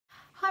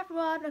Hi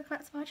everyone, welcome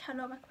back to my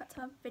channel, welcome back to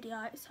my video.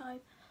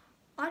 So,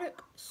 I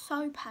look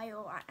so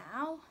pale right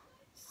now,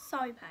 so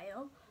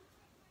pale.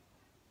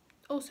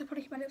 Also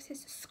probably my little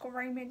sister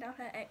screaming down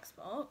her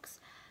Xbox.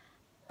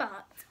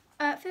 But,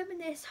 filming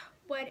this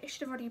when it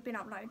should have already been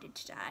uploaded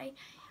today.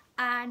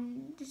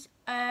 And,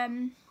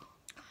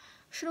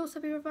 should also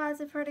be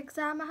revising for an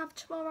exam I have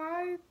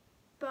tomorrow.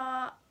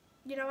 But,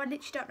 you know, I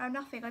literally don't know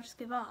nothing, I just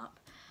give up.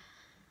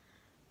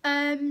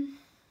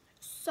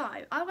 So,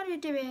 I'm going to be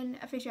doing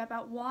a video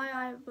about why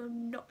I will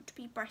not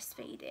be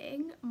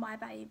breastfeeding my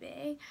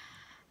baby.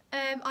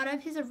 I know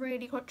this is a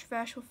really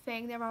controversial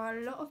thing. There are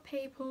a lot of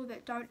people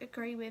that don't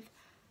agree with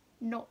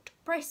not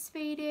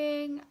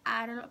breastfeeding,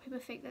 and a lot of people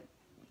think that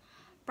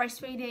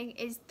breastfeeding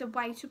is the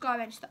way to go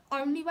and it's the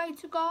only way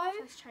to go.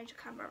 Let's change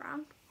the camera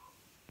around.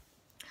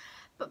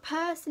 But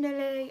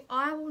personally,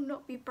 I will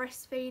not be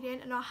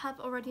breastfeeding, and I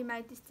have already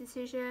made this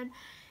decision.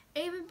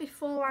 Even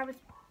before I was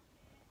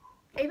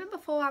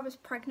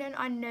pregnant,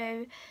 I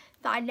knew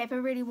that I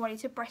never really wanted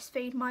to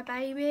breastfeed my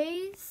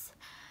babies.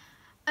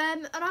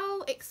 And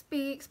I'll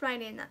be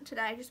explaining that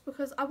today, just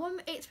because I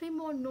want it to be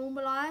more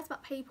normalised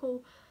about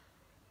people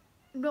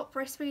not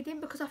breastfeeding,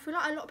 because I feel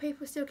like a lot of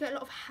people still get a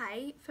lot of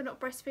hate for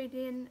not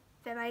breastfeeding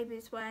their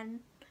babies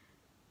when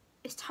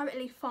it's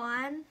totally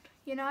fine,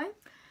 you know.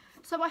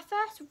 So my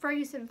first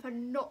reason for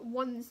not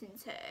wanting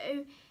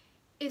to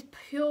is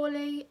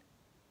purely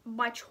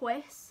my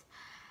choice.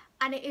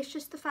 And it is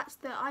just the fact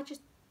that I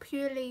just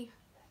purely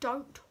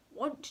don't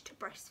want to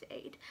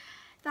breastfeed.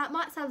 That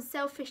might sound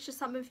selfish to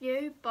some of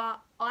you,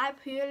 but I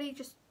purely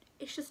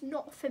it's just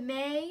not for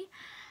me.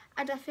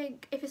 And I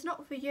think if it's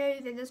not for you,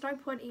 then there's no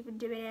point even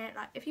doing it.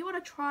 Like, if you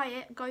want to try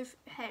it, go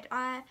ahead.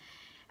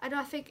 And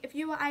I think if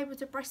you are able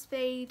to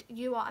breastfeed,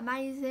 you are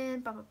amazing,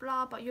 blah, blah,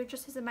 blah, but you're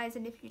just as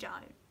amazing if you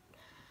don't.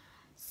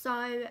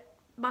 So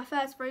my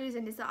first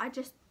reason is that I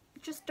just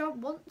don't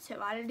want to.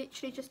 I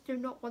literally just do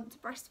not want to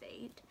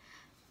breastfeed.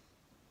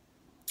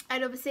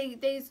 And obviously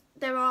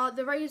there are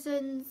the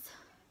reasons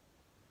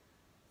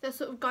that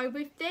sort of go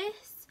with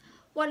this.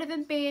 One of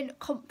them being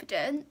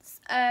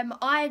confidence.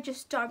 I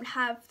just don't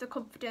have the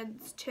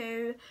confidence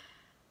to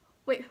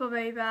whip my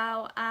baby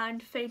out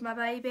and feed my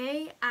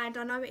baby. And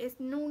I know it is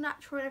all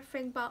natural and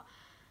everything, but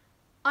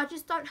I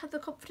just don't have the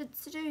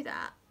confidence to do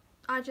that.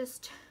 I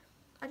just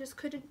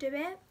couldn't do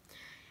it.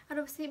 And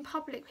obviously in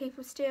public,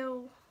 people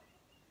still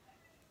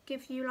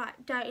give you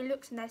like dirty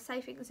looks and they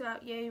say things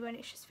about you when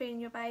it's just feeding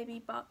your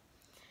baby, but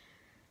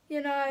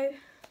you know,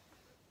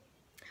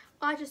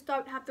 I just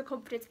don't have the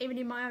confidence, even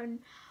in my own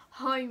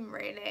home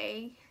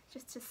really,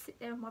 just to sit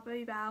there with my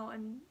boob out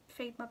and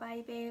feed my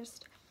baby.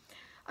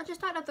 I just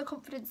don't have the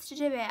confidence to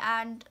do it.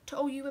 And to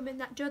all you women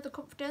that do have the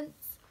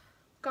confidence,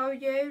 go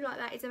you, like,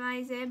 that is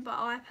amazing, but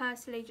I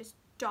personally just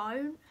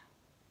don't.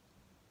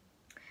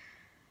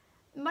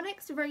 My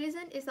next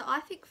reason is that I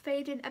think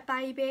feeding a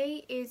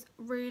baby is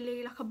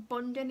really like a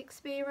bonding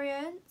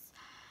experience,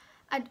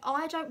 and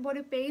I don't want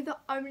to be the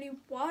only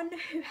one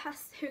who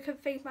can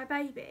feed my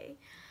baby.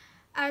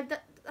 And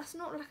that's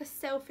not like a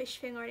selfish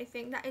thing or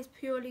anything. That is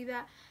purely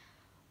that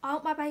I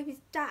want my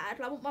baby's dad.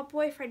 Like, I want my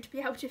boyfriend to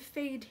be able to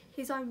feed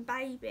his own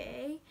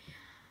baby.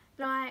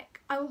 Like,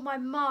 I want my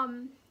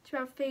mum to be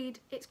able to feed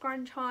its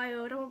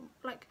grandchild. I want,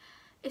 like,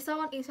 if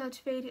someone is able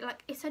to feed it,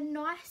 like, it's a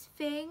nice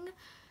thing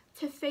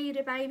to feed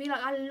a baby.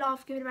 Like, I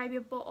love giving a baby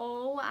a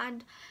bottle,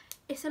 and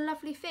it's a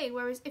lovely thing.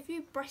 Whereas if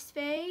you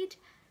breastfeed,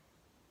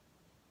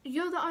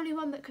 you're the only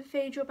one that can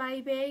feed your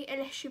baby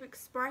unless you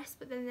express,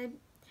 but then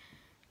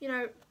you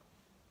know,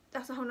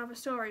 that's a whole nother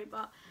story.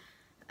 But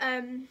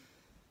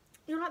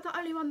you're like the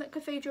only one that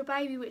can feed your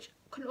baby, which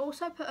can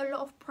also put a lot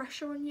of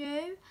pressure on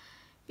you,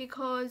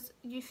 because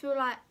you feel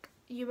like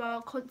you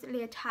are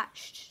constantly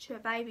attached to a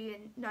baby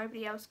and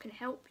nobody else can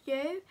help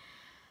you.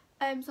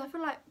 So I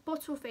feel like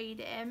bottle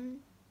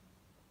feeding,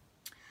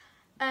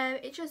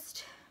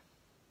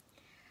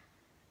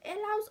 it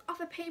allows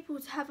other people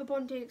to have a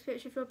bonding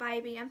experience with your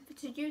baby and for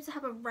you to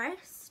have a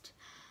rest.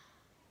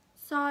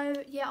 So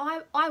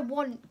yeah, I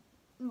want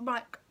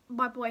like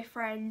my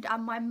boyfriend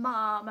and my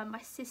mum and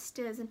my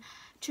sisters and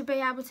to be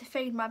able to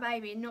feed my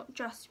baby, not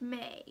just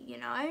me, you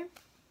know.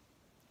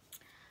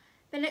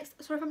 The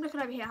next, sorry if I'm looking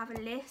over here, I have a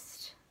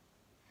list.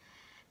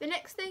 The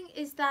next thing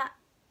is that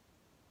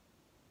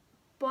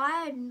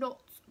by not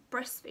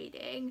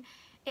breastfeeding,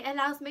 it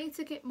allows me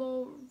to get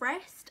more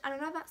rest. And I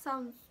know that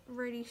sounds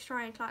really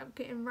strange, like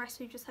getting rest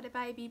when you just had a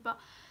baby, but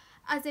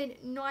as in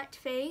night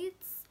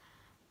feeds.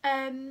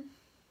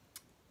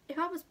 If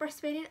I was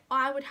breastfeeding,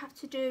 I would have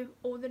to do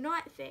all the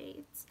night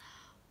feeds.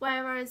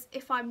 Whereas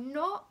if I'm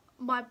not,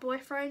 my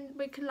boyfriend,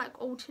 we can like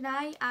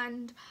alternate,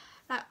 and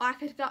like I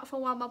could get up for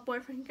one, my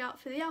boyfriend can get up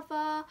for the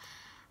other,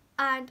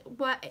 and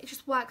it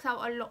just works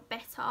out a lot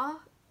better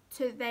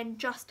to then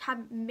just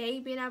have me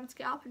being able to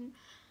get up and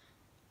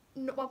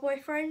not my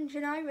boyfriend,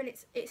 you know. And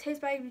it's his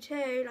baby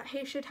too. Like,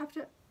 he should have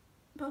to,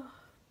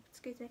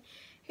 excuse me,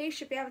 he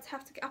should be able to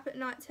have to get up at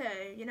night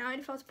too, you know. And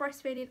if I was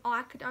breastfeeding,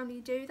 I could only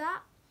do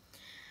that.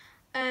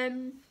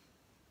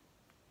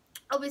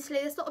 Obviously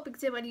it's not a big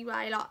deal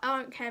anyway, like I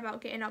don't care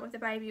about getting up with the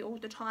baby all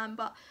the time,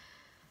 but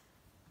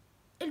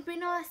it'd be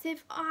nice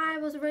if I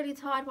was really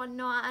tired one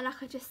night and I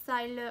could just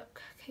say,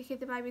 look, can you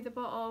give the baby the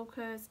bottle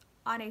because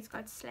I need to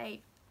go to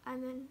sleep,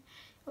 and then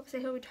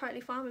obviously he'll be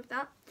totally fine with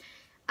that.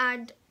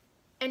 And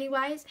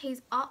anyways,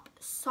 he's up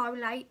so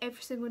late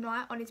every single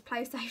night on his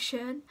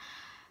PlayStation,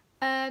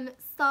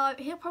 so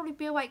he'll probably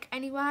be awake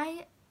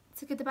anyway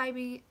to give the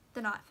baby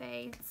the night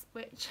feeds,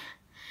 which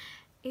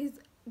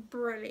is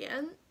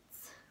brilliant.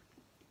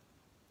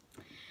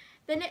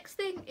 The next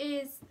thing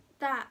is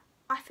that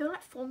I feel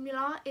like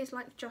formula is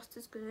like just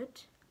as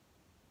good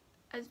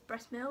as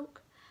breast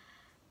milk.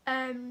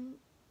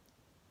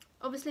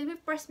 Obviously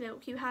with breast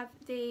milk you have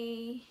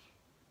the,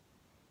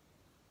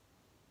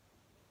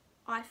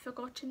 I've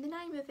forgotten the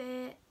name of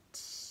it,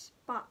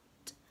 but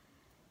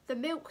the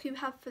milk you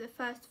have for the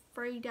first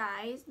 3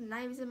 days, the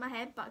name is in my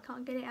head but I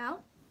can't get it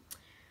out.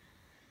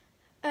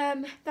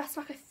 That's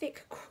like a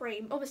thick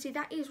cream. Obviously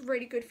that is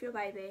really good for your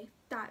baby.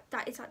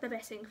 That is like the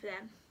best thing for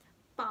them.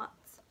 But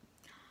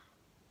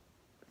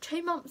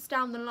 2 months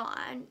down the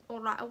line, or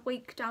like a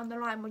week down the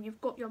line when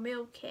you've got your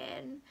milk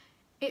in,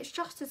 it's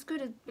just as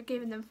good as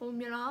giving them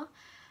formula.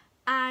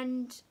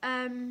 And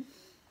I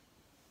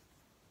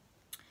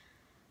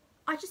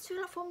just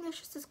feel like formula is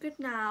just as good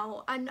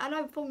now. And I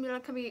know formula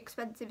can be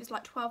expensive, it's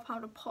like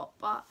 £12 a pot,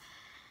 but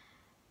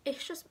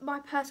it's just my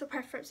personal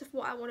preference of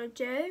what I want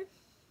to do.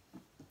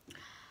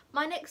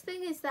 My next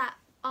thing is that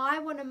I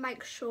want to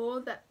make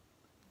sure that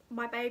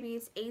my baby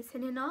is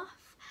eating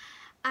enough,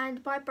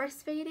 and by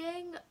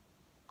breastfeeding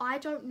I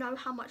don't know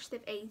how much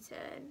they've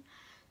eaten,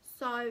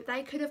 so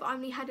they could have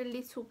only had a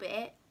little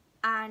bit,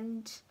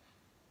 and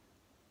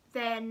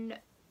then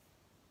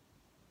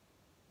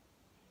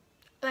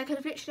they could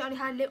have literally only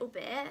had a little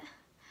bit,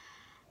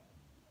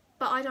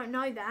 but I don't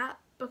know that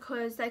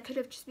because they could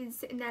have just been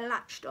sitting there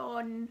latched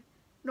on,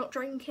 not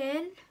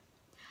drinking.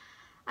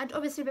 And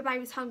obviously if the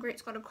baby's hungry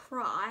it's going to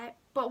cry,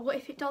 but what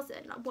if it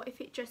doesn't? Like, what if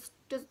it just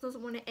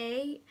doesn't want to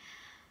eat?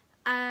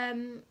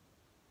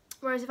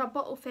 Whereas if I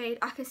bottle feed,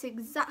 I can see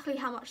exactly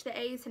how much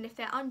they're eating. If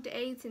they're under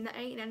eating,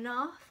 they're eating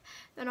enough,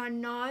 then I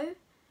know,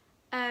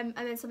 and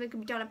then something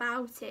can be done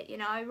about it, you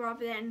know,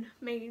 rather than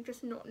me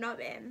just not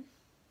knowing.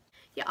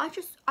 Yeah,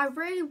 I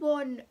really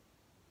want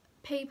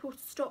people to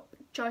stop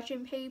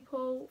judging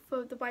people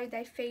for the way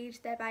they feed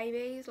their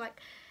babies. Like,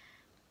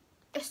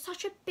 it's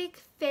such a big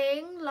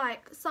thing.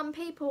 Like, some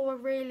people are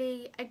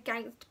really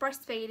against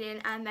breastfeeding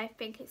and they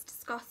think it's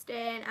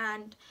disgusting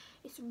and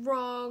it's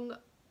wrong.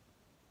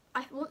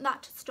 I want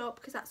that to stop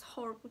because that's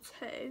horrible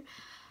too.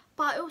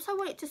 But I also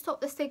want it to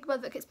stop the stigma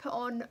that gets put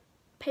on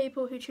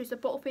people who choose to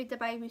bottle feed their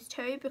babies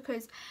too,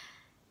 because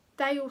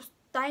they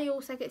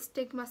also get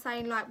stigma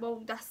saying like,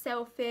 well, that's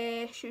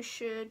selfish, you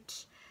should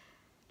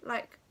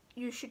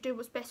do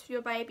what's best for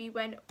your baby,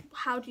 when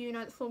how do you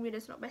know the formula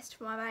is not best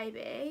for my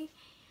baby?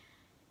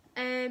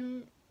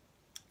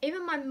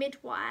 Even my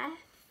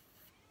midwife,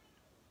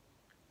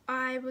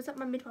 I was at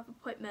my midwife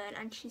appointment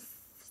and she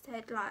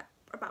said like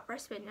about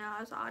breastfeeding, and I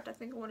was like, I don't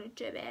think I want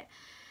to do it.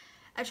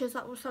 And she was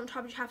like, well,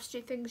 sometimes you have to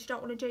do things you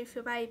don't want to do for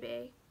your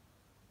baby.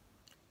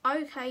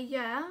 Okay,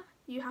 yeah,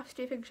 you have to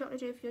do things you don't want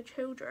to do for your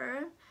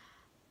children,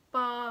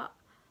 but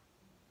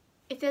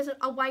if there's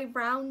a way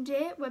around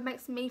it where it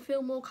makes me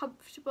feel more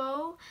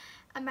comfortable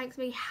and makes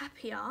me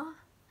happier,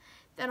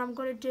 then I'm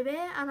going to do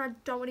it. And I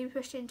don't want to be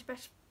pushed into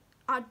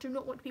I do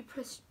not want to be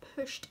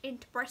pushed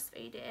into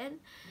breastfeeding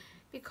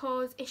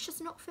because it's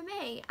just not for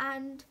me,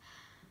 and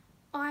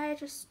I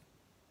just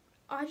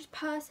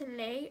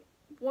personally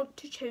want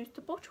to choose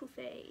to bottle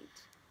feed.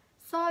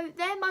 So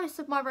they're most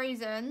of my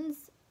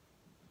reasons.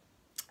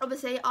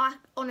 Obviously, I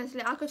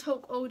could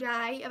talk all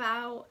day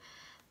about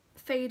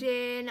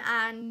feeding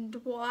and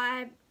what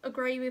I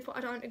agree with, what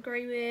I don't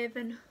agree with,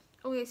 and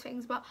all these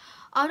things, but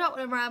I don't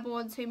want to ramble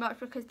on too much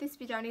because this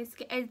video needs to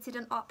get edited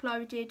and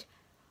uploaded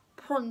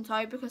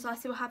pronto because I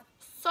still have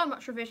so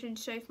much revision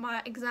to do for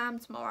my exam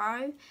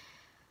tomorrow.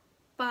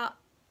 But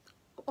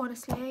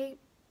honestly,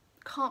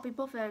 can't be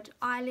bothered.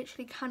 I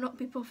literally cannot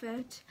be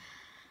bothered.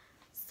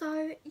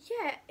 So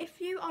yeah, if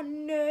you are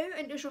new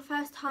and it's your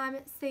first time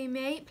seeing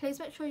me, please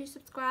make sure you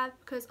subscribe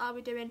because I'll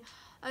be doing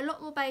a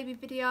lot more baby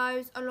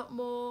videos, a lot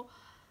more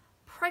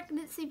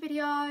pregnancy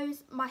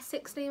videos. My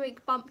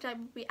 16-week bump day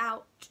will be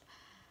out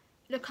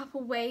in a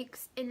couple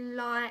weeks, in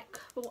like,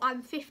 well,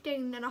 I'm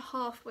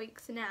 15.5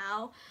 weeks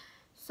now,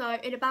 so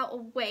in about a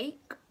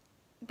week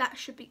that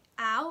should be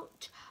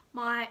out.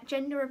 My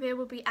gender reveal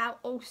will be out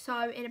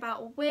also in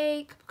about a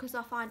week because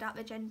I find out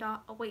the gender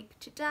a week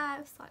today.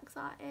 I'm so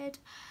excited.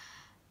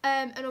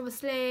 And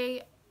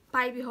obviously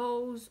baby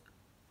hauls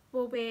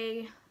will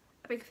be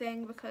a big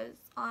thing because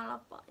I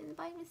love buying the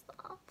baby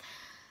stuff.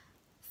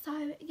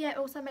 So yeah,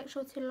 also make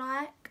sure to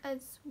like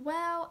as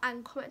well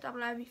and comment down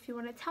below if you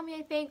want to tell me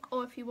anything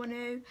or if you want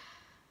to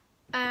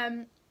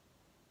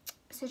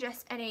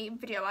suggest any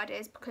video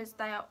ideas because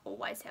they are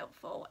always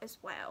helpful as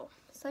well.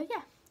 So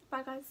yeah,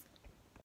 bye guys.